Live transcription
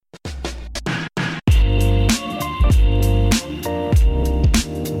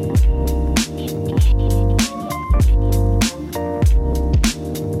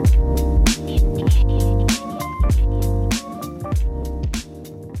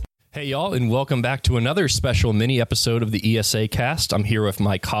Hey, y'all, and welcome back to another special mini episode of the ESA Cast. I'm here with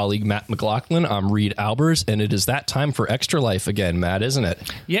my colleague, Matt McLaughlin. I'm Reed Albers, and it is that time for Extra Life again, Matt, isn't it?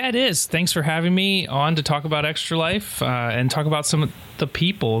 Yeah, it is. Thanks for having me on to talk about Extra Life and talk about some of the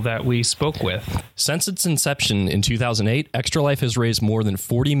people that we spoke with. Since its inception in 2008, Extra Life has raised more than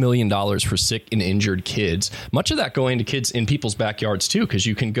 $40 million for sick and injured kids. Much of that going to kids in people's backyards, too, because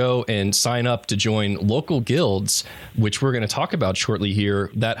you can go and sign up to join local guilds, which we're going to talk about shortly here,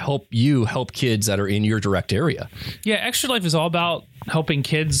 that help kids that are in your direct area. Yeah, Extra Life is all about helping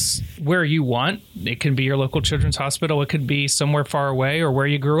kids where you want. It can be your local children's hospital. It could be somewhere far away or where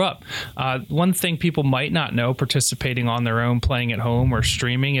you grew up. One thing people might not know participating on their own, playing at home or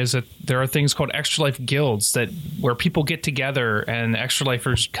streaming is that there are things called Extra Life guilds where people get together and Extra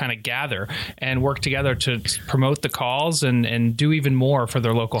Lifers kind of gather and work together to promote the cause and do even more for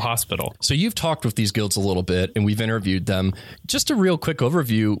their local hospital. So you've talked with these guilds a little bit and we've interviewed them. Just a real quick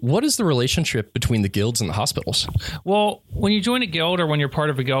overview. What is the relationship between the guilds and the hospitals? Well, when you join a guild or when you're part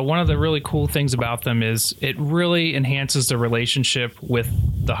of a guild, one of the really cool things about them is it really enhances the relationship with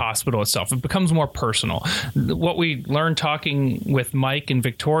the hospital itself. It becomes more personal. What we learned talking with Mike and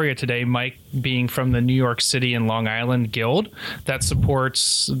Victoria today, Mike being from the New York City and Long Island Guild that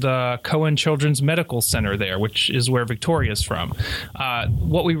supports the Cohen Children's Medical Center there, which is where Victoria's from.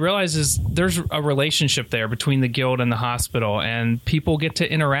 What we realize is there's a relationship there between the guild and the hospital, and people get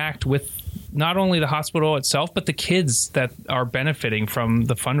to interact with not only the hospital itself, but the kids that are benefiting from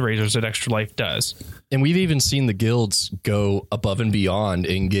the fundraisers that Extra Life does. And we've even seen the guilds go above and beyond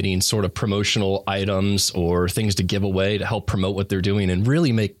in getting sort of promotional items or things to give away to help promote what they're doing and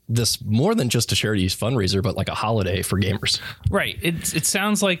really make this more than just a charity fundraiser, but like a holiday for gamers. Right. It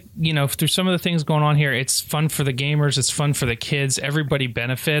sounds like, through some of the things going on here, it's fun for the gamers. It's fun for the kids. Everybody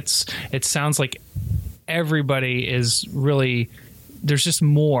benefits. It sounds like everybody is really, there's just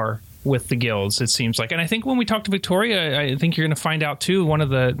more with the guilds, it seems like. And I think when we talked to Victoria, I think you're going to find out too, one of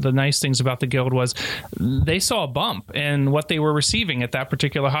the nice things about the guild was they saw a bump in what they were receiving at that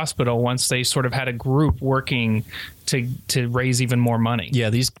particular hospital once they sort of had a group working to raise even more money. Yeah,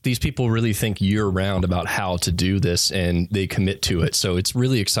 these people really think year round about how to do this and they commit to it. So it's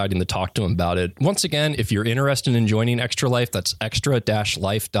really exciting to talk to them about it. Once again, if you're interested in joining Extra Life, that's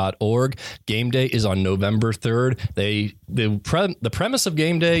extra-life.org. Game day is on November 3rd. The premise of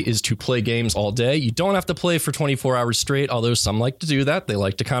game day is to play games all day. You don't have to play for 24 hours straight, although some like to do that. They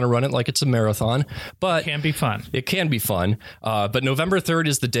like to kind of run it like it's a marathon. But it can be fun. It can be fun. But November 3rd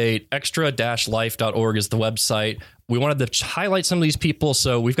is the date. Extra-life.org is the website. We wanted to highlight some of these people,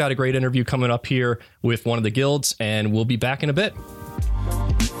 so we've got a great interview coming up here with one of the guilds, and we'll be back in a bit.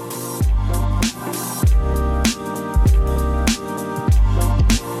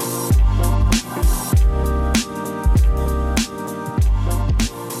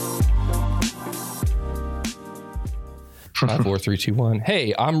 Five, 4, 3, 2, 1.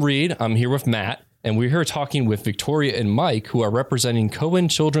 Hey, I'm Reed. I'm here with Matt. And we're here talking with Victoria and Mike, who are representing Cohen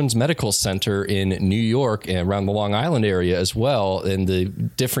Children's Medical Center in New York and around the Long Island area as well, and the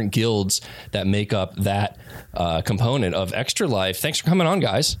different guilds that make up that component of Extra Life. Thanks for coming on,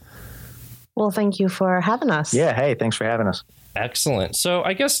 guys. Well, thank you for having us. Yeah, hey, thanks for having us. Excellent. So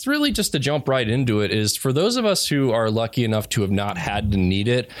I guess really just to jump right into it is for those of us who are lucky enough to have not had to need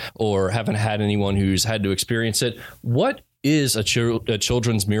it or haven't had anyone who's had to experience it, what is a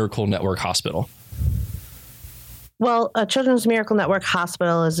Children's Miracle Network hospital? Well, a Children's Miracle Network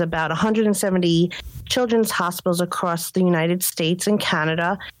hospital is about 170 children's hospitals across the United States and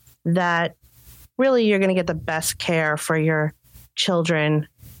Canada that really you're going to get the best care for your children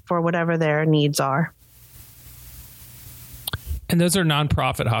for whatever their needs are. And those are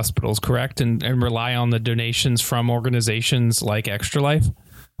nonprofit hospitals, correct? And rely on the donations from organizations like Extra Life?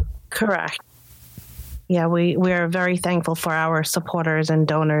 Correct. Yeah, we are very thankful for our supporters and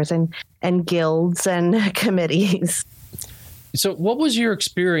donors and guilds and committees. So what was your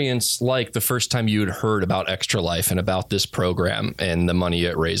experience like the first time you had heard about Extra Life and about this program and the money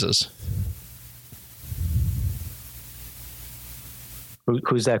it raises?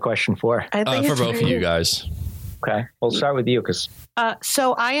 Who's that question for? I think for both of you guys. Okay, we'll start with you because.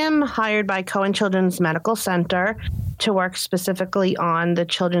 So I am hired by Cohen Children's Medical Center to work specifically on the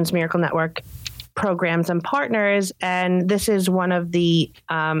Children's Miracle Network programs and partners. And this is one of the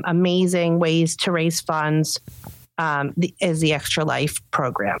amazing ways to raise funds is the Extra Life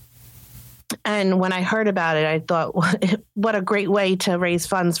program. And when I heard about it, I thought, what a great way to raise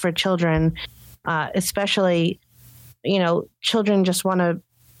funds for children, especially, children just want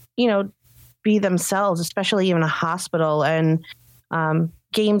to, be themselves, especially even a hospital. And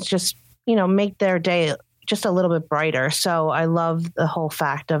games just, make their day just a little bit brighter. So I love the whole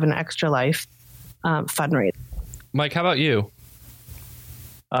fact of an Extra Life fundraiser. Mike, how about you?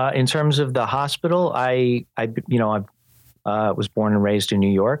 In terms of the hospital, I was born and raised in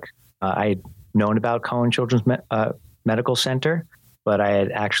New York. I had known about Cohen Children's Medical Center, but I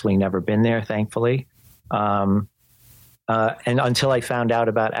had actually never been there, thankfully. And until I found out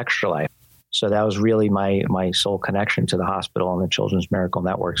about Extra Life. So that was really my sole connection to the hospital and the Children's Miracle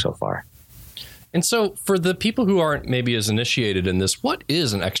Network so far. And so for the people who aren't maybe as initiated in this, what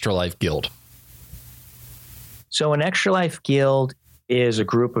is an Extra Life Guild? So an Extra Life Guild is a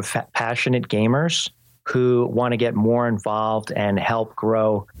group of passionate gamers who want to get more involved and help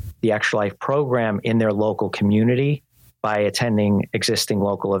grow the Extra Life program in their local community by attending existing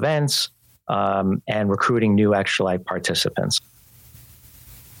local events and recruiting new Extra Life participants.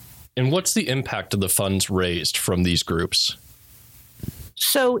 And what's the impact of the funds raised from these groups?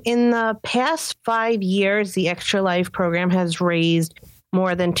 So in the past 5 years, the Extra Life program has raised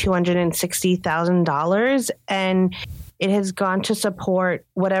more than $260,000, and it has gone to support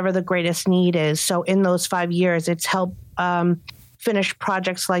whatever the greatest need is. So in those 5 years, it's helped finish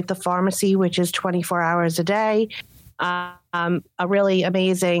projects like the pharmacy, which is 24 hours a day, a really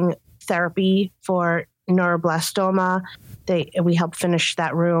amazing therapy for neuroblastoma. We helped finish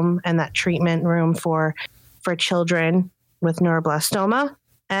that room and that treatment room for children with neuroblastoma.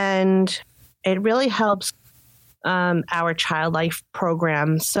 And it really helps our Child Life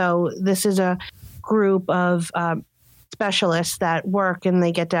program. So this is a group of specialists that work and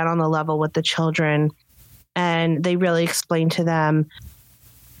they get down on the level with the children, and they really explain to them,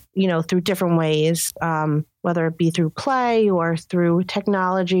 through different ways, whether it be through play or through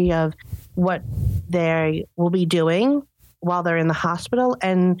technology, of what they will be doing while they're in the hospital.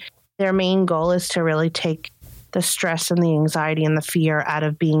 And their main goal is to really take the stress and the anxiety and the fear out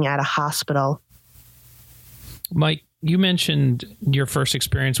of being at a hospital. Mike, you mentioned your first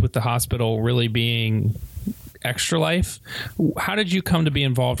experience with the hospital really being Extra Life. How did you come to be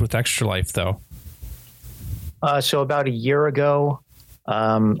involved with Extra Life, though? So about a year ago,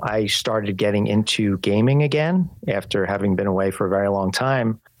 I started getting into gaming again after having been away for a very long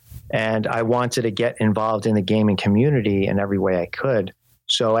time. And I wanted to get involved in the gaming community in every way I could.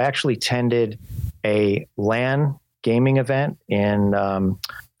 So I actually attended a LAN gaming event in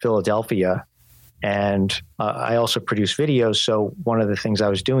Philadelphia. And I also produced videos. So one of the things I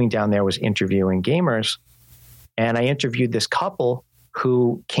was doing down there was interviewing gamers. And I interviewed this couple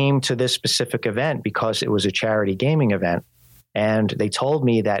who came to this specific event because it was a charity gaming event. And they told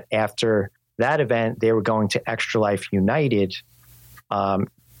me that after that event, they were going to Extra Life United.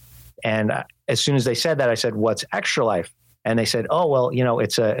 And as soon as they said that, I said, "What's Extra Life?" And they said, "Oh, well,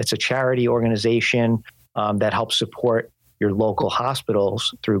 it's a charity organization that helps support your local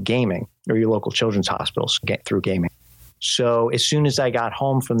hospitals through gaming, or your local children's hospitals through gaming." So as soon as I got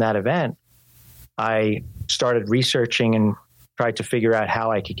home from that event, I started researching and tried to figure out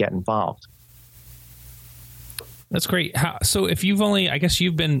how I could get involved. That's great. So if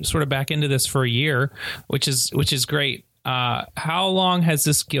you've been sort of back into this for a year, which is great. How long has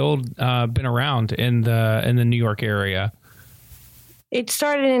this guild been around in the New York area? It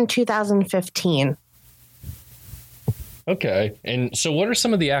started in 2015. Okay. And so what are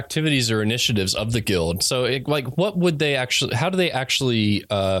some of the activities or initiatives of the guild? So how do they actually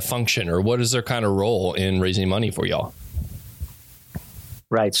function, or what is their kind of role in raising money for y'all?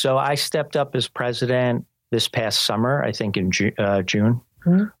 Right. So I stepped up as president this past summer, I think in June.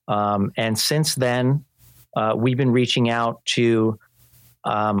 Mm-hmm. And since then, we've been reaching out to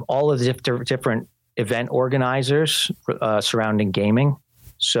all of the different event organizers surrounding gaming.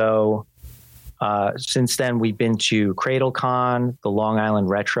 So since then, we've been to CradleCon, the Long Island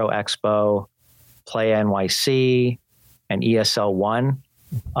Retro Expo, Play NYC, and ESL One.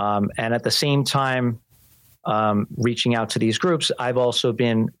 And at the same time, reaching out to these groups, I've also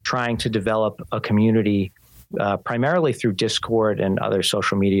been trying to develop a community primarily through Discord and other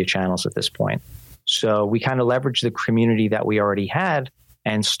social media channels at this point. So we kind of leveraged the community that we already had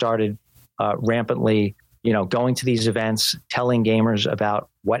and started rampantly, going to these events, telling gamers about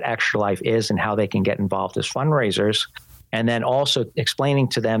what Extra Life is and how they can get involved as fundraisers. And then also explaining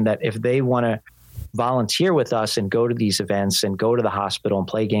to them that if they want to volunteer with us and go to these events and go to the hospital and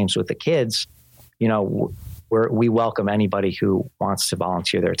play games with the kids, we welcome anybody who wants to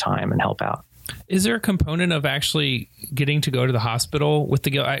volunteer their time and help out. Is there a component of actually getting to go to the hospital with the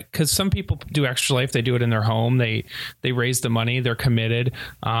guild? Because some people do Extra Life, they do it in their home. They raise the money, they're committed,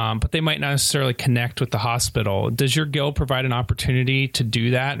 but they might not necessarily connect with the hospital. Does your guild provide an opportunity to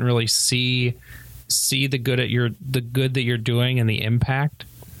do that and really see the good that you're doing and the impact?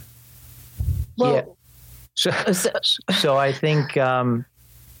 Well, So I think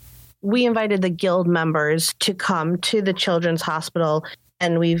we invited the guild members to come to the children's hospital,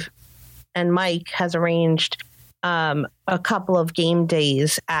 and Mike has arranged a couple of game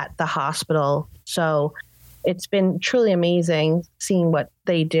days at the hospital. So it's been truly amazing seeing what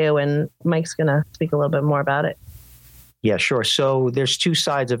they do, and Mike's going to speak a little bit more about it. Yeah, sure. So there's two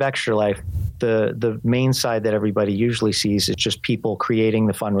sides of Extra Life. The main side that everybody usually sees is just people creating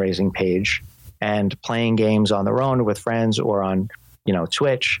the fundraising page and playing games on their own with friends or on,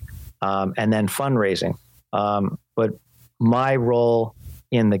 Twitch, and then fundraising. But my role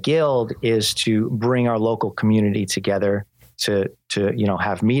in the Guild is to bring our local community together to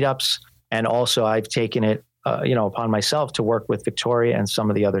have meetups. And also I've taken it, upon myself to work with Victoria and some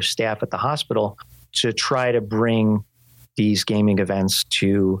of the other staff at the hospital to try to bring these gaming events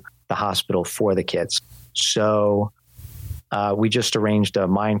to the hospital for the kids. So we just arranged a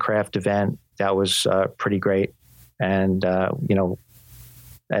Minecraft event that was pretty great. And,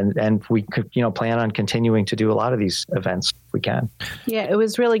 and we could, plan on continuing to do a lot of these events if we can. Yeah, it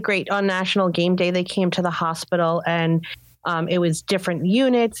was really great. On National Game Day, they came to the hospital, and it was different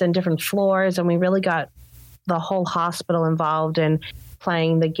units and different floors. And we really got the whole hospital involved in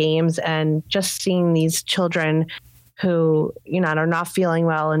playing the games, and just seeing these children who, are not feeling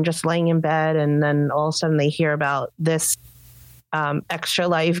well and just laying in bed. And then all of a sudden they hear about this Extra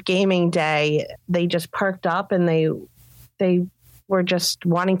Life Gaming Day. They just perked up, and they were just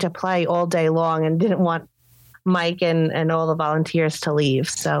wanting to play all day long and didn't want Mike and all the volunteers to leave.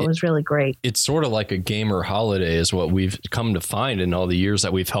 So it was really great. It's sort of like a gamer holiday is what we've come to find in all the years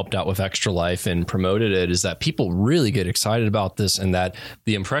that we've helped out with Extra Life and promoted it, is that people really get excited about this, and that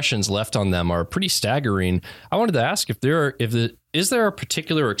the impressions left on them are pretty staggering. I wanted to ask is there a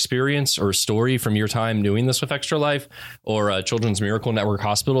particular experience or story from your time doing this with Extra Life or Children's Miracle Network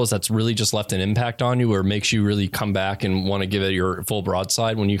hospitals that's really just left an impact on you, or makes you really come back and want to give it your full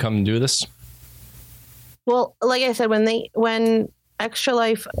broadside when you come and do this? Well, like I said, when Extra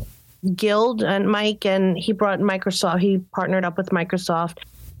Life Guild and Mike, and he brought Microsoft, he partnered up with Microsoft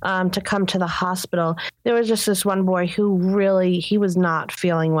to come to the hospital. There was just this one boy who he was not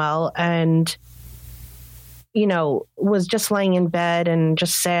feeling well, and was just laying in bed and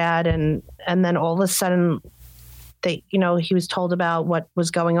just sad, and then all of a sudden he was told about what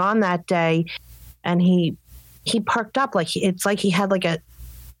was going on that day, and he perked up, it's like he had like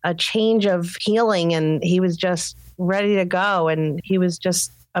a change of healing, and he was just ready to go, and he was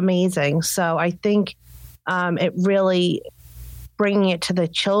just amazing. So I think it really, bringing it to the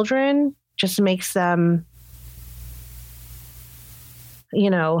children just makes them,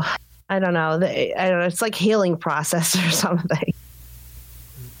 I don't know. It's like healing process or something.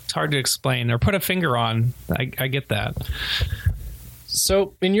 It's hard to explain or put a finger on. I get that.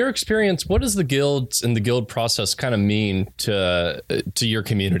 So in your experience, what does the guilds and the guild process kind of mean to your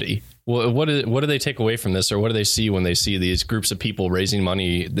community? What do they take away from this, or what do they see when they see these groups of people raising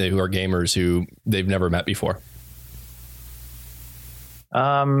money who are gamers who they've never met before?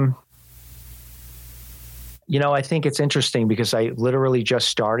 I think it's interesting because I literally just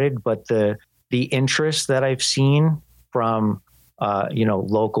started, but the interest that I've seen from,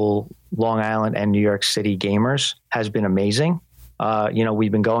 local Long Island and New York City gamers has been amazing.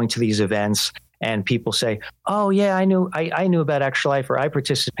 We've been going to these events, and people say, "Oh yeah, I knew about Extra Life, or I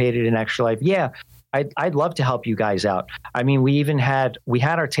participated in Extra Life. Yeah, I'd love to help you guys out." I mean, we had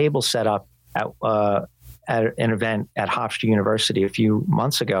our table set up at an event at Hofstra University a few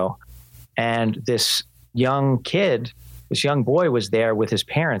months ago, and this young boy was there with his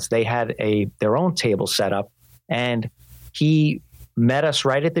parents. They had their own table set up, and he met us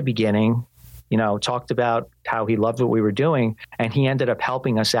right at the beginning. Talked about how he loved what we were doing, and he ended up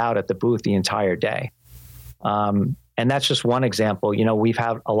helping us out at the booth the entire day. And that's just one example. We've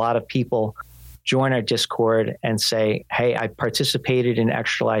had a lot of people join our Discord and say, "Hey, I participated in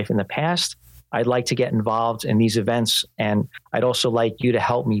Extra Life in the past. I'd like to get involved in these events, and I'd also like you to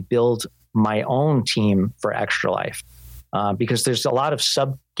help me build my own team for Extra Life." Because there's a lot of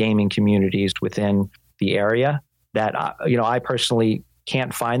sub-gaming communities within the area that, I personally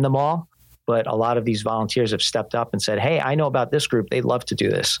can't find them all. But a lot of these volunteers have stepped up and said, "Hey, I know about this group. They'd love to do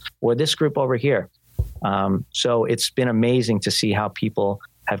this," or "this group over here." So it's been amazing to see how people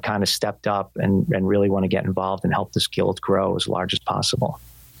have kind of stepped up and really want to get involved and help this guild grow as large as possible.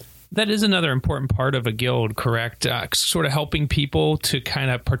 That is another important part of a guild, correct? Sort of helping people to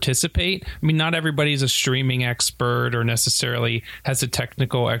kind of participate. I mean, not everybody's a streaming expert or necessarily has the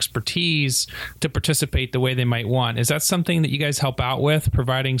technical expertise to participate the way they might want. Is that something that you guys help out with,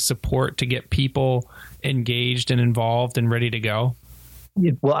 providing support to get people engaged and involved and ready to go?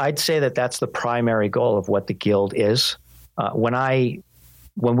 Well, I'd say that that's the primary goal of what the Guild is. When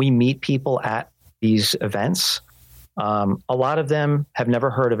we meet people at these events, a lot of them have never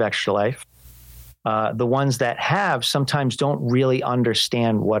heard of Extra Life. The ones that have sometimes don't really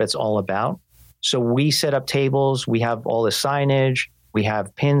understand what it's all about. So we set up tables, we have all the signage, we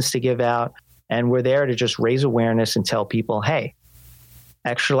have pins to give out, and we're there to just raise awareness and tell people, hey,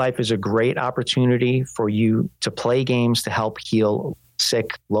 Extra Life is a great opportunity for you to play games to help heal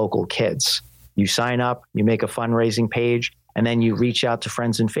sick local kids. You sign up, you make a fundraising page, and then you reach out to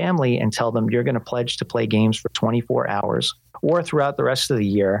friends and family and tell them you're going to pledge to play games for 24 hours or throughout the rest of the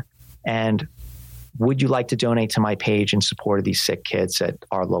year. And would you like to donate to my page in support of these sick kids at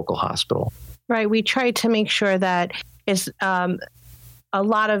our local hospital? Right. We try to make sure that it's a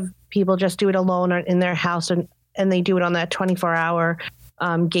lot of people just do it alone or in their house and they do it on that 24-hour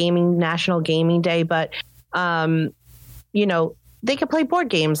National Gaming Day. But, they can play board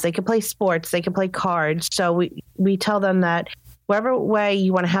games, they can play sports, they can play cards. So we tell them that whatever way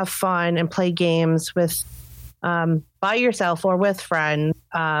you want to have fun and play games with by yourself or with friends,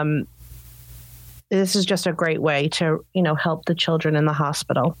 this is just a great way to, help the children in the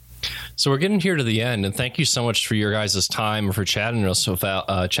hospital. So we're getting here to the end, and thank you so much for your guys' time and for chatting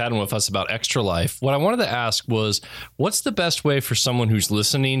with us about Extra Life. What I wanted to ask was, what's the best way for someone who's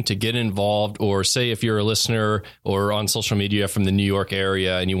listening to get involved, or say if you're a listener or on social media from the New York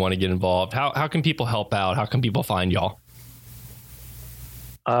area and you want to get involved, how can people help out? How can people find y'all?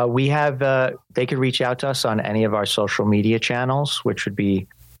 They could reach out to us on any of our social media channels, which would be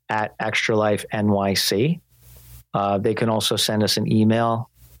at Extra Life NYC. They can also send us an email,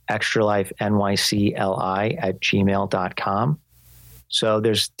 extralifenycli@gmail.com. So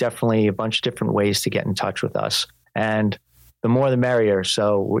there's definitely a bunch of different ways to get in touch with us. And the more the merrier.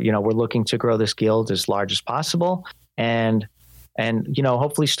 So, we're looking to grow this guild as large as possible and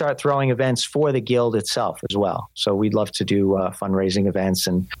hopefully start throwing events for the guild itself as well. So we'd love to do fundraising events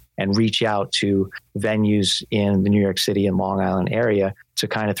and reach out to venues in the New York City and Long Island area to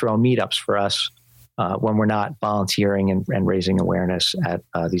kind of throw meetups for us when we're not volunteering and raising awareness at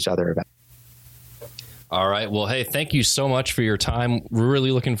these other events. All right. Well, hey, thank you so much for your time. We're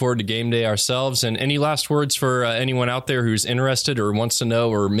really looking forward to game day ourselves. And any last words for anyone out there who's interested or wants to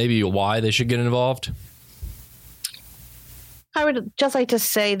know or maybe why they should get involved? I would just like to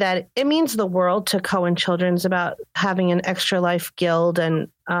say that it means the world to Cohen Children's about having an Extra Life Guild. And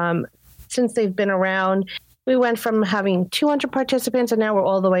since they've been around, we went from having 200 participants and now we're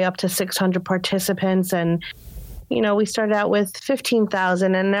all the way up to 600 participants. And, we started out with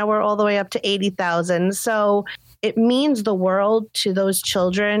 15,000 and now we're all the way up to 80,000. So it means the world to those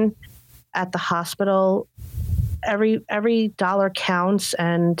children at the hospital. Every dollar counts,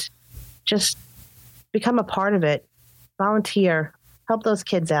 and just become a part of it. Volunteer, help those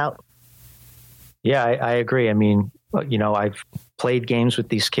kids out. Yeah, I agree. I mean, I've played games with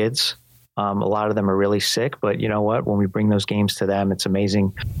these kids. A lot of them are really sick, but you know what? When we bring those games to them, it's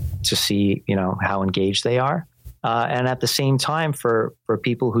amazing to see, how engaged they are. And at the same time, for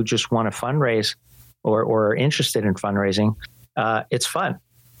people who just want to fundraise or are interested in fundraising, it's fun.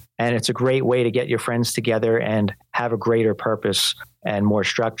 And it's a great way to get your friends together and have a greater purpose and more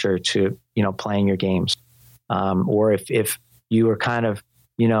structure to, playing your games. Or if you are kind of,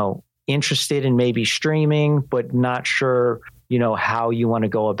 interested in maybe streaming, but not sure, how you want to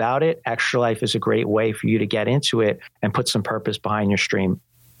go about it, Extra Life is a great way for you to get into it and put some purpose behind your stream.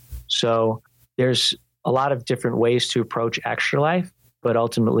 So there's a lot of different ways to approach Extra Life, but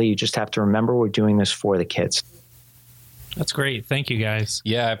ultimately you just have to remember we're doing this for the kids. That's great. Thank you, guys.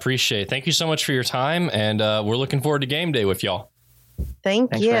 Yeah, I appreciate it. Thank you so much for your time, and we're looking forward to game day with y'all.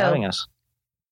 Thanks for having us.